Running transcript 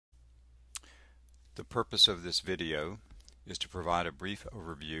The purpose of this video is to provide a brief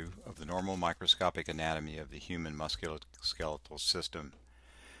overview of the normal microscopic anatomy of the human musculoskeletal system.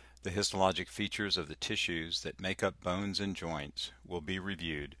 The histologic features of the tissues that make up bones and joints will be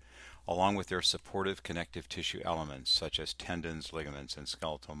reviewed, along with their supportive connective tissue elements such as tendons, ligaments, and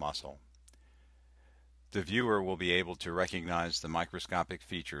skeletal muscle. The viewer will be able to recognize the microscopic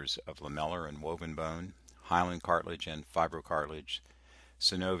features of lamellar and woven bone, hyaline cartilage and fibrocartilage,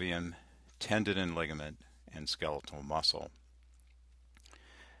 synovium, tendon and ligament, and skeletal muscle.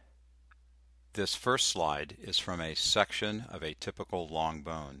 This first slide is from a section of a typical long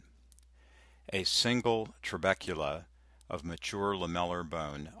bone. A single trabecula of mature lamellar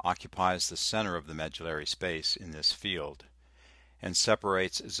bone occupies the center of the medullary space in this field and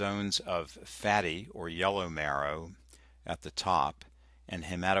separates zones of fatty or yellow marrow at the top and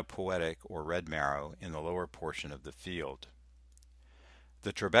hematopoietic or red marrow in the lower portion of the field.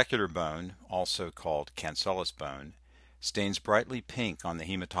 The trabecular bone, also called cancellous bone, stains brightly pink on the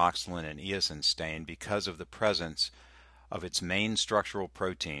hematoxylin and eosin stain because of the presence of its main structural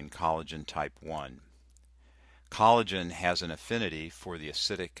protein, collagen type 1. Collagen has an affinity for the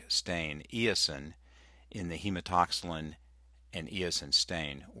acidic stain eosin in the hematoxylin and eosin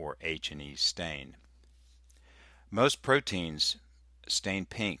stain, or H&E stain. Most proteins stain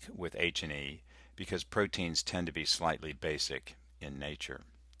pink with H&E because proteins tend to be slightly basic in nature.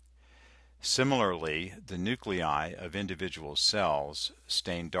 Similarly, the nuclei of individual cells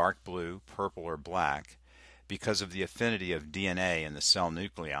stain dark blue, purple, or black because of the affinity of DNA in the cell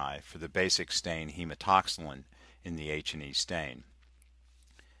nuclei for the basic stain hematoxylin in the H&E stain.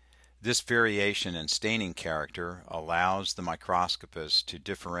 This variation in staining character allows the microscopist to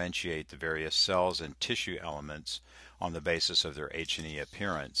differentiate the various cells and tissue elements on the basis of their H&E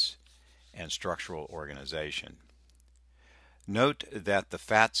appearance and structural organization. Note that the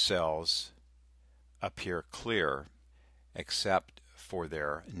fat cells appear clear except for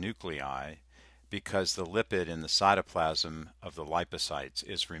their nuclei because the lipid in the cytoplasm of the lipocytes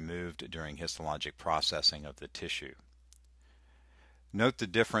is removed during histologic processing of the tissue. Note the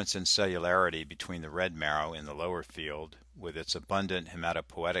difference in cellularity between the red marrow in the lower field with its abundant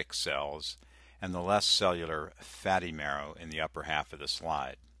hematopoietic cells and the less cellular fatty marrow in the upper half of the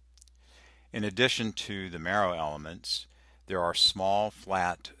slide. In addition to the marrow elements, there are small,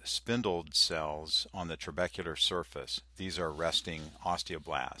 flat, spindled cells on the trabecular surface. These are resting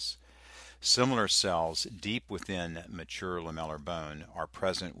osteoblasts. Similar cells deep within mature lamellar bone are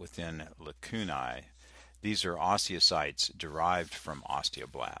present within lacunae. These are osteocytes derived from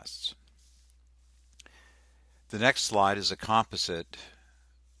osteoblasts. The next slide is a composite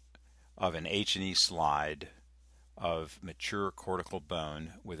of an H&E slide of mature cortical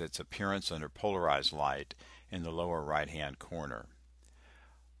bone with its appearance under polarized light in the lower right-hand corner.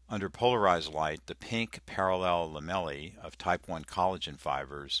 Under polarized light, the pink parallel lamellae of type 1 collagen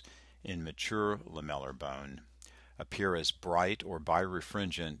fibers in mature lamellar bone appear as bright or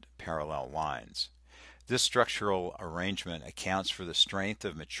birefringent parallel lines. This structural arrangement accounts for the strength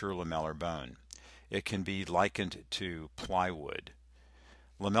of mature lamellar bone. It can be likened to plywood.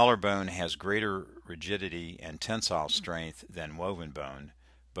 Lamellar bone has greater rigidity and tensile strength than woven bone,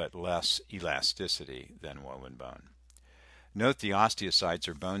 but less elasticity than woven bone. Note the osteocytes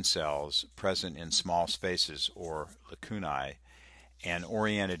are bone cells present in small spaces or lacunae and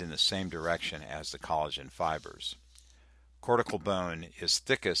oriented in the same direction as the collagen fibers. Cortical bone is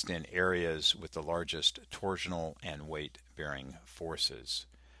thickest in areas with the largest torsional and weight-bearing forces,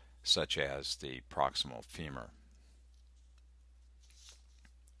 such as the proximal femur.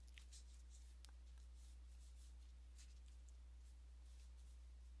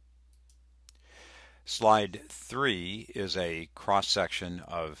 Slide 3 is a cross-section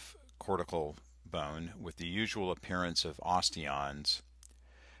of cortical bone with the usual appearance of osteons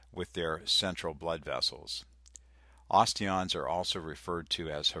with their central blood vessels. Osteons are also referred to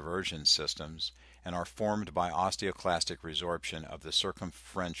as haversian systems and are formed by osteoclastic resorption of the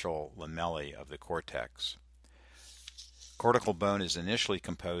circumferential lamellae of the cortex. Cortical bone is initially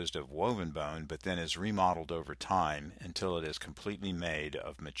composed of woven bone but then is remodeled over time until it is completely made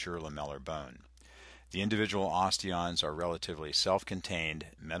of mature lamellar bone. The individual osteons are relatively self-contained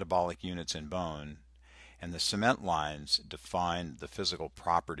metabolic units in bone, and the cement lines define the physical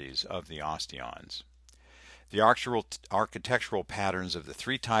properties of the osteons. The architectural patterns of the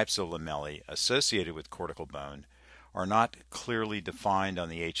three types of lamellae associated with cortical bone are not clearly defined on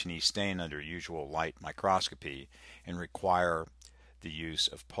the H&E stain under usual light microscopy and require the use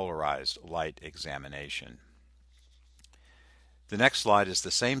of polarized light examination. The next slide is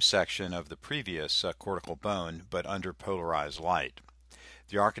the same section of the previous cortical bone but under polarized light.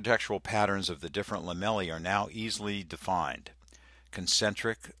 The architectural patterns of the different lamellae are now easily defined.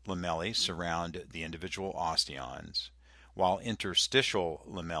 Concentric lamellae surround the individual osteons, while interstitial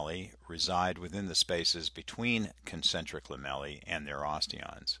lamellae reside within the spaces between concentric lamellae and their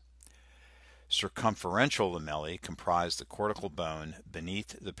osteons. Circumferential lamellae comprise the cortical bone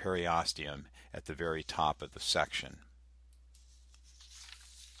beneath the periosteum at the very top of the section.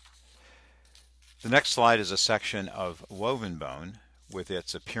 The next slide is a section of woven bone with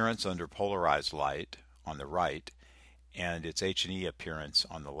its appearance under polarized light on the right and its H&E appearance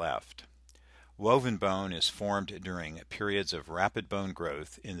on the left. Woven bone is formed during periods of rapid bone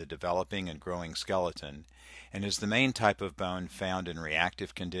growth in the developing and growing skeleton and is the main type of bone found in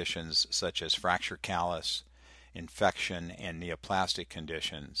reactive conditions such as fracture callus, infection, and neoplastic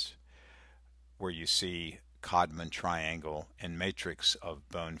conditions, where you see Codman triangle and matrix of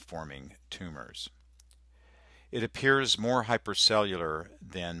bone-forming tumors. It appears more hypercellular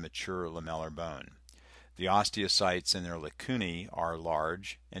than mature lamellar bone. The osteocytes in their lacunae are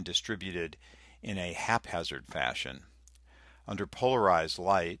large and distributed in a haphazard fashion. Under polarized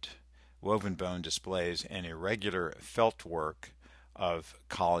light, woven bone displays an irregular feltwork of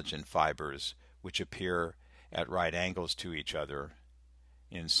collagen fibers which appear at right angles to each other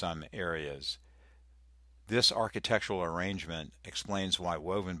in some areas. This architectural arrangement explains why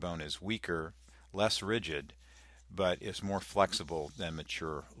woven bone is weaker, less rigid, but is more flexible than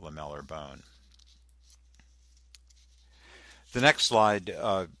mature lamellar bone. The next slide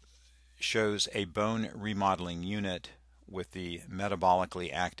shows a bone remodeling unit with the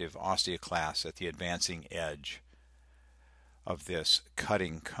metabolically active osteoclast at the advancing edge of this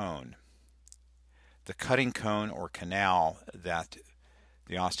cutting cone. The cutting cone or canal that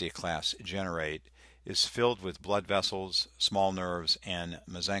the osteoclasts generate is filled with blood vessels, small nerves, and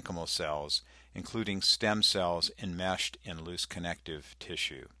mesenchymal cells, including stem cells enmeshed in loose connective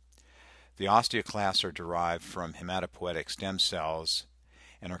tissue. The osteoclasts are derived from hematopoietic stem cells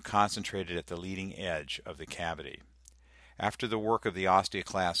and are concentrated at the leading edge of the cavity. After the work of the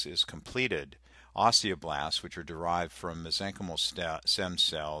osteoclast is completed, osteoblasts, which are derived from mesenchymal stem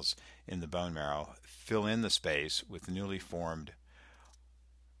cells in the bone marrow, fill in the space with newly formed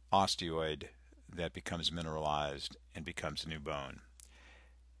osteoid that becomes mineralized and becomes new bone.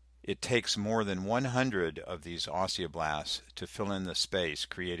 It takes more than 100 of these osteoblasts to fill in the space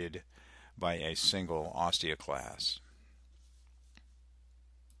created by a single osteoclast.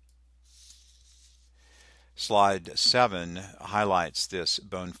 Slide 7 highlights this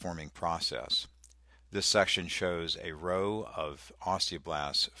bone-forming process. This section shows a row of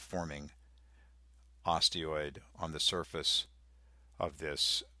osteoblasts forming osteoid on the surface of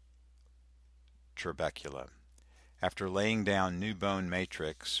this trabecula. After laying down new bone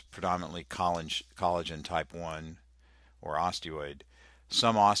matrix, predominantly collagen type 1 or osteoid,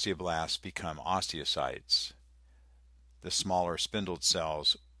 some osteoblasts become osteocytes, the smaller spindled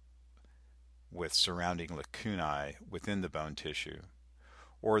cells with surrounding lacunae within the bone tissue,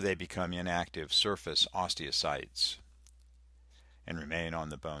 or they become inactive surface osteocytes and remain on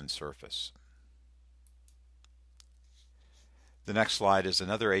the bone surface. The next slide is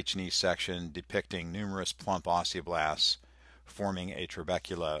another H&E section depicting numerous plump osteoblasts forming a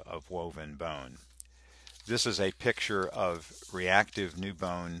trabecula of woven bone. This is a picture of reactive new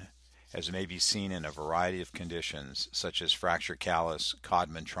bone as may be seen in a variety of conditions such as fracture callus,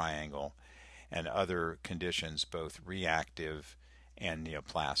 Codman triangle, and other conditions both reactive and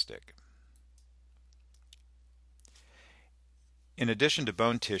neoplastic. In addition to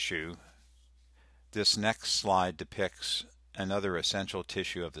bone tissue, this next slide depicts another essential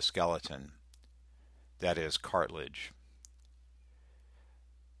tissue of the skeleton, that is cartilage.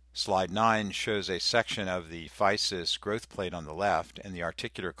 Slide 9 shows a section of the physis growth plate on the left and the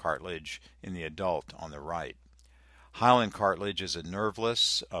articular cartilage in the adult on the right. Hyaline cartilage is a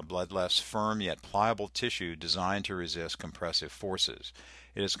nerveless, bloodless, firm yet pliable tissue designed to resist compressive forces.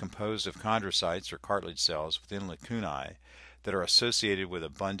 It is composed of chondrocytes or cartilage cells within lacunae that are associated with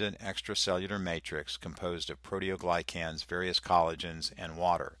abundant extracellular matrix composed of proteoglycans, various collagens, and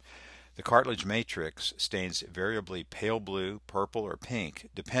water. The cartilage matrix stains variably pale blue, purple, or pink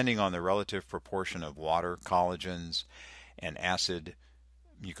depending on the relative proportion of water, collagens, and acid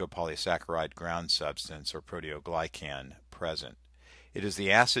mucopolysaccharide ground substance or proteoglycan present. It is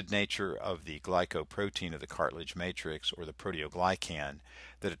the acid nature of the glycoprotein of the cartilage matrix or the proteoglycan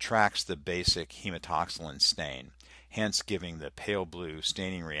that attracts the basic hematoxylin stain, hence giving the pale blue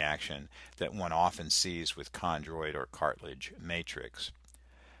staining reaction that one often sees with chondroid or cartilage matrix.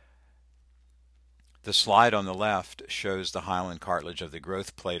 The slide on the left shows the hyaline cartilage of the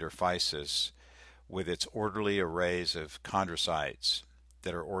growth plate or physis with its orderly arrays of chondrocytes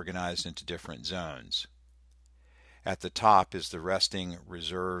that are organized into different zones. At the top is the resting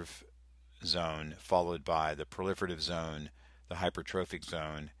reserve zone, followed by the proliferative zone, the hypertrophic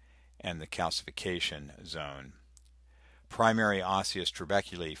zone, and the calcification zone. Primary osseous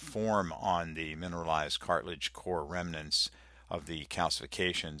trabeculae form on the mineralized cartilage core remnants of the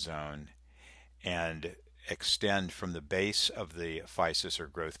calcification zone and extend from the base of the physis or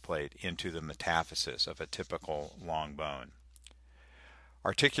growth plate into the metaphysis of a typical long bone.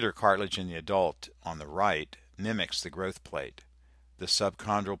 Articular cartilage in the adult on the right mimics the growth plate. The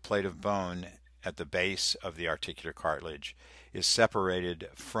subchondral plate of bone at the base of the articular cartilage is separated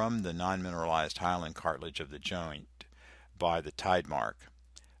from the non-mineralized hyaline cartilage of the joint by the tide mark,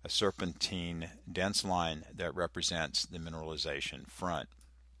 a serpentine dense line that represents the mineralization front.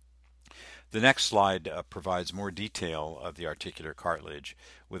 The next slide provides more detail of the articular cartilage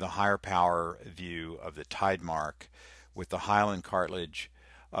with a higher power view of the tide mark with the hyaline cartilage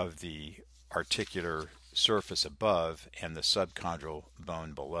of the articular surface above and the subchondral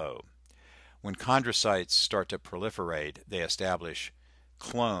bone below. When chondrocytes start to proliferate, they establish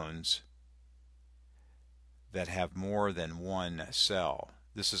clones that have more than one cell.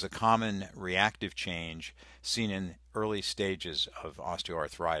 This is a common reactive change seen in early stages of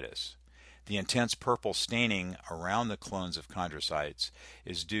osteoarthritis. The intense purple staining around the clones of chondrocytes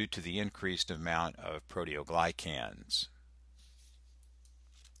is due to the increased amount of proteoglycans.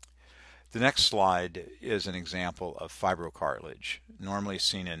 The next slide is an example of fibrocartilage, normally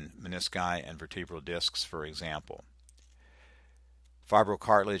seen in menisci and vertebral discs, for example.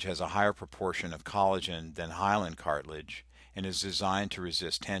 Fibrocartilage has a higher proportion of collagen than hyaline cartilage and is designed to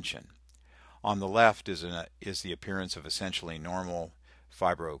resist tension. On the left is the appearance of essentially normal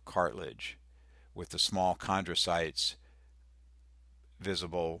fibrocartilage, with the small chondrocytes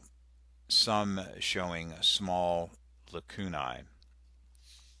visible, some showing small lacunae.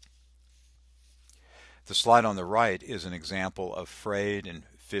 The slide on the right is an example of frayed and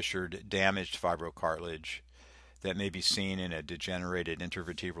fissured, damaged fibrocartilage that may be seen in a degenerated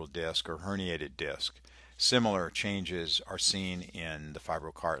intervertebral disc or herniated disc. Similar changes are seen in the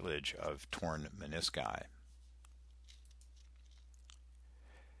fibrocartilage of torn menisci.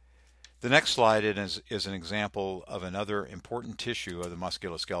 The next slide is an example of another important tissue of the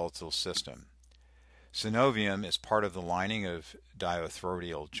musculoskeletal system. Synovium is part of the lining of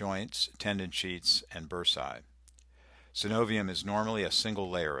diarthrodial joints, tendon sheets, and bursae. Synovium is normally a single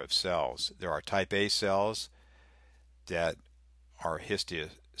layer of cells. There are type A cells that are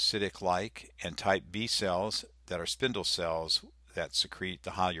histiocytic-like and type B cells that are spindle cells that secrete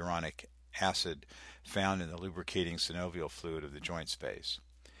the hyaluronic acid found in the lubricating synovial fluid of the joint space.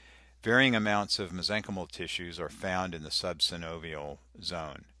 Varying amounts of mesenchymal tissues are found in the subsynovial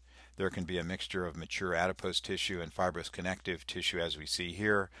zone. There can be a mixture of mature adipose tissue and fibrous connective tissue, as we see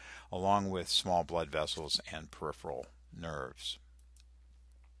here, along with small blood vessels and peripheral nerves.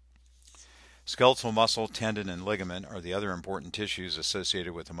 Skeletal muscle, tendon, and ligament are the other important tissues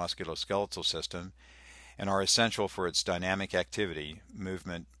associated with the musculoskeletal system and are essential for its dynamic activity,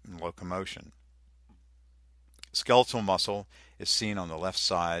 movement, and locomotion. Skeletal muscle is seen on the left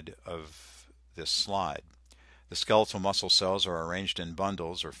side of this slide. The skeletal muscle cells are arranged in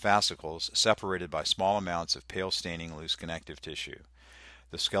bundles or fascicles separated by small amounts of pale staining loose connective tissue.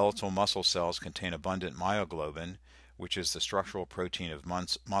 The skeletal muscle cells contain abundant myoglobin, which is the structural protein of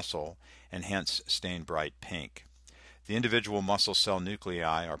muscle and hence stained bright pink. The individual muscle cell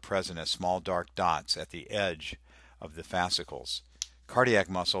nuclei are present as small dark dots at the edge of the fascicles. Cardiac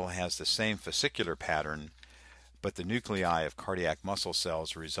muscle has the same fascicular pattern, but the nuclei of cardiac muscle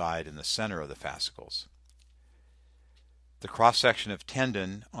cells reside in the center of the fascicles. The cross-section of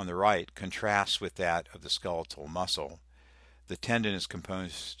tendon on the right contrasts with that of the skeletal muscle. The tendon is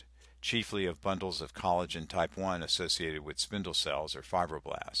composed chiefly of bundles of collagen type 1 associated with spindle cells or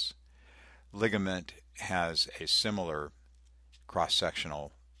fibroblasts. Ligament has a similar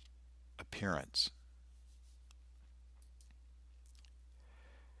cross-sectional appearance.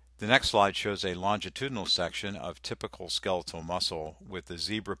 The next slide shows a longitudinal section of typical skeletal muscle with the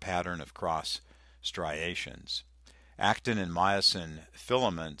zebra pattern of cross striations. Actin and myosin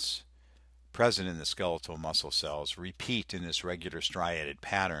filaments present in the skeletal muscle cells repeat in this regular striated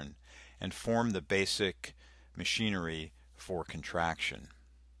pattern and form the basic machinery for contraction.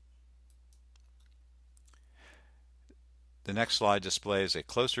 The next slide displays a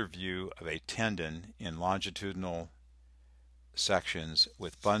closer view of a tendon in longitudinal sections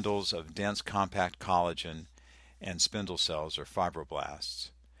with bundles of dense compact collagen and spindle cells or fibroblasts.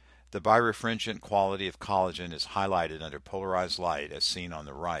 The birefringent quality of collagen is highlighted under polarized light as seen on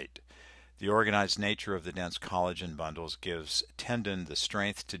the right. The organized nature of the dense collagen bundles gives tendon the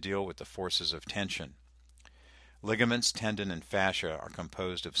strength to deal with the forces of tension. Ligaments, tendon, and fascia are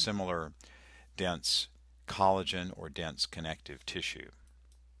composed of similar dense collagen or dense connective tissue.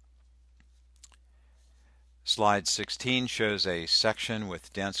 Slide 16 shows a section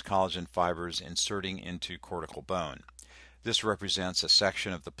with dense collagen fibers inserting into cortical bone. This represents a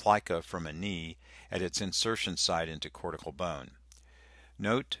section of the plica from a knee at its insertion site into cortical bone.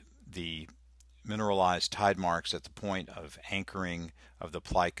 Note the mineralized tide marks at the point of anchoring of the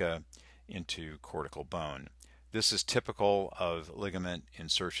plica into cortical bone. This is typical of ligament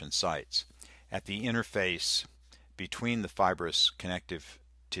insertion sites. At the interface between the fibrous connective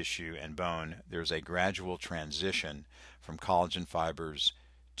tissue and bone, there's a gradual transition from collagen fibers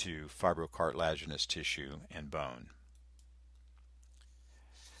to fibrocartilaginous tissue and bone.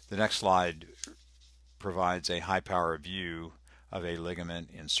 The next slide provides a high-power view of a ligament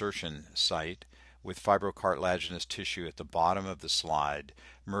insertion site with fibrocartilaginous tissue at the bottom of the slide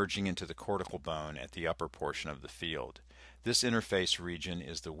merging into the cortical bone at the upper portion of the field. This interface region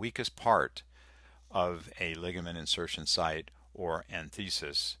is the weakest part of a ligament insertion site or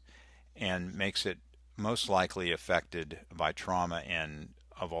anthesis and makes it most likely affected by trauma and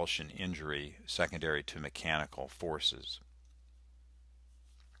avulsion injury secondary to mechanical forces.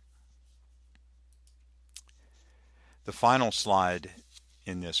 The final slide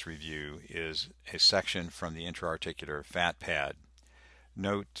in this review is a section from the intra-articular fat pad.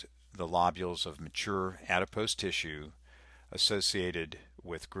 Note the lobules of mature adipose tissue associated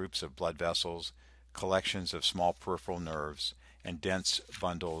with groups of blood vessels, collections of small peripheral nerves, and dense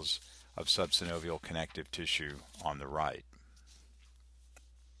bundles of subsynovial connective tissue on the right.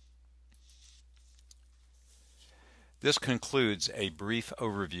 This concludes a brief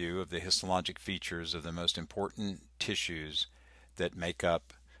overview of the histologic features of the most important tissues that make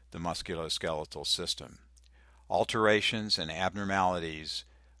up the musculoskeletal system. Alterations and abnormalities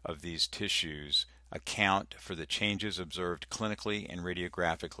of these tissues account for the changes observed clinically and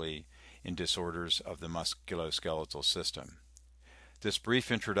radiographically in disorders of the musculoskeletal system. This brief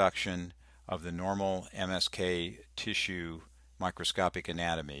introduction of the normal MSK tissue microscopic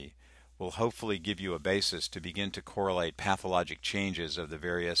anatomy will hopefully give you a basis to begin to correlate pathologic changes of the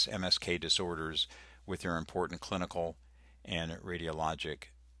various MSK disorders with their important clinical and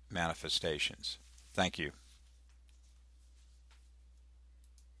radiologic manifestations. Thank you.